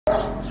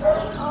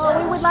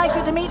would like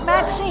you to meet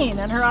Maxine,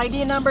 and her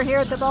ID number here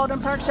at the Baldwin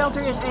Park shelter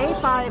is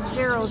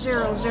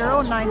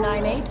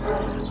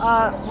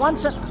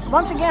A5000998.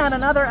 Once again,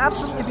 another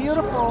absolutely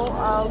beautiful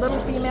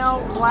little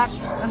female black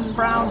and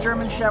brown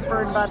German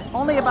Shepherd, but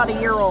only about a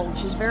year old.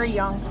 She's very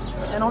young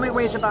and only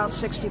weighs about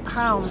 60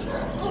 pounds.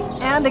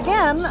 And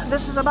again,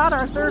 this is about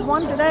our third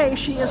one today.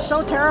 She is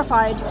so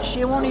terrified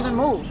she won't even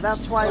move.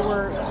 That's why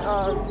we're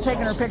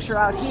taking her picture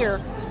out here.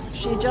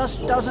 She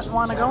just doesn't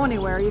want to go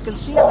anywhere. You can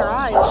see in her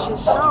eyes,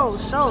 she's so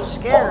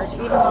scared,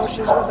 even though she's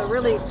with a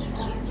really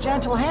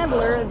gentle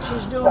handler and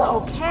she's doing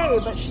okay,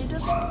 but she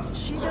just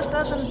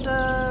doesn't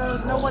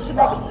know what to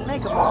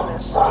make of all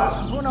this.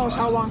 Who knows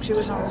how long she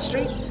was on the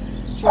street.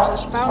 She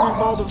was just found in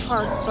Baldwin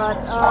Park, but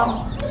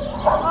oh,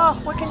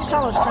 what can you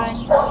tell us,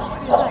 Trang?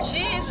 What do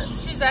you think?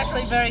 She's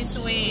actually very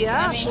sweet.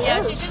 Yeah, I mean,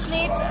 she just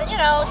needs,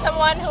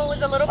 someone who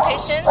is a little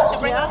patient to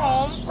bring her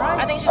home.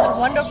 Right. I think she's a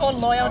wonderful,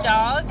 loyal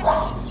dog.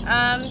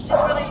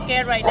 Just really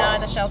scared right now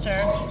at the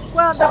shelter.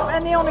 Well,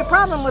 and the only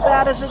problem with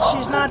that is that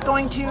she's not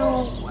going to,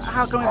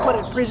 how can we put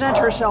it, present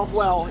herself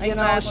well.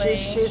 Exactly.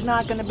 She's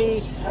not going to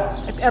be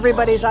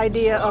everybody's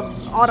idea of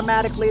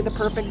automatically the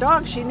perfect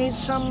dog. She needs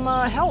some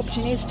help.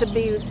 She needs to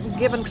be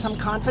given some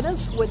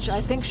confidence, which I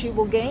think she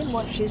will gain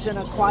once she's in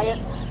a quiet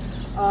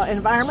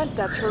environment.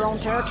 That's her own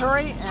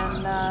territory,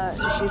 and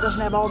she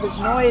doesn't have all this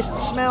noise and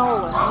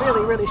smell and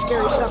really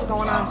scary stuff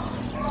going on.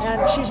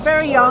 And she's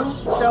very young,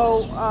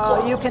 so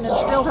you can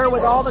instill her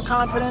with all the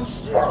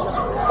confidence,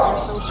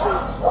 so sweet,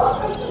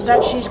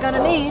 that she's going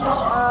to need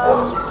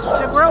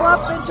to grow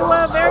up into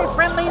a very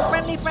friendly,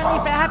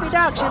 happy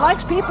dog. She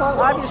likes people,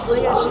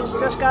 obviously, and she's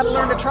just got to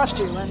learn to trust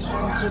you and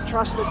to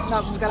trust that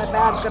nothing's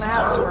bad's going to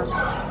happen to her.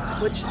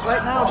 Which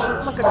right now,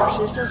 look at her,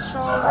 she's just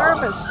so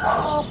nervous.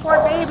 Oh,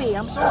 poor baby,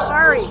 I'm so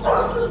sorry.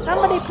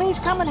 Somebody please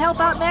come and help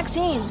out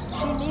Maxine.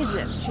 She needs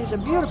it. She's a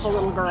beautiful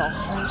little girl,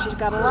 and she's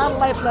got a lot of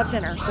life left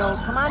in her. So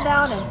come on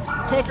down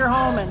and take her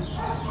home and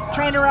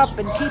train her up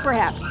and keep her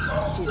happy.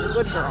 She's a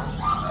good girl.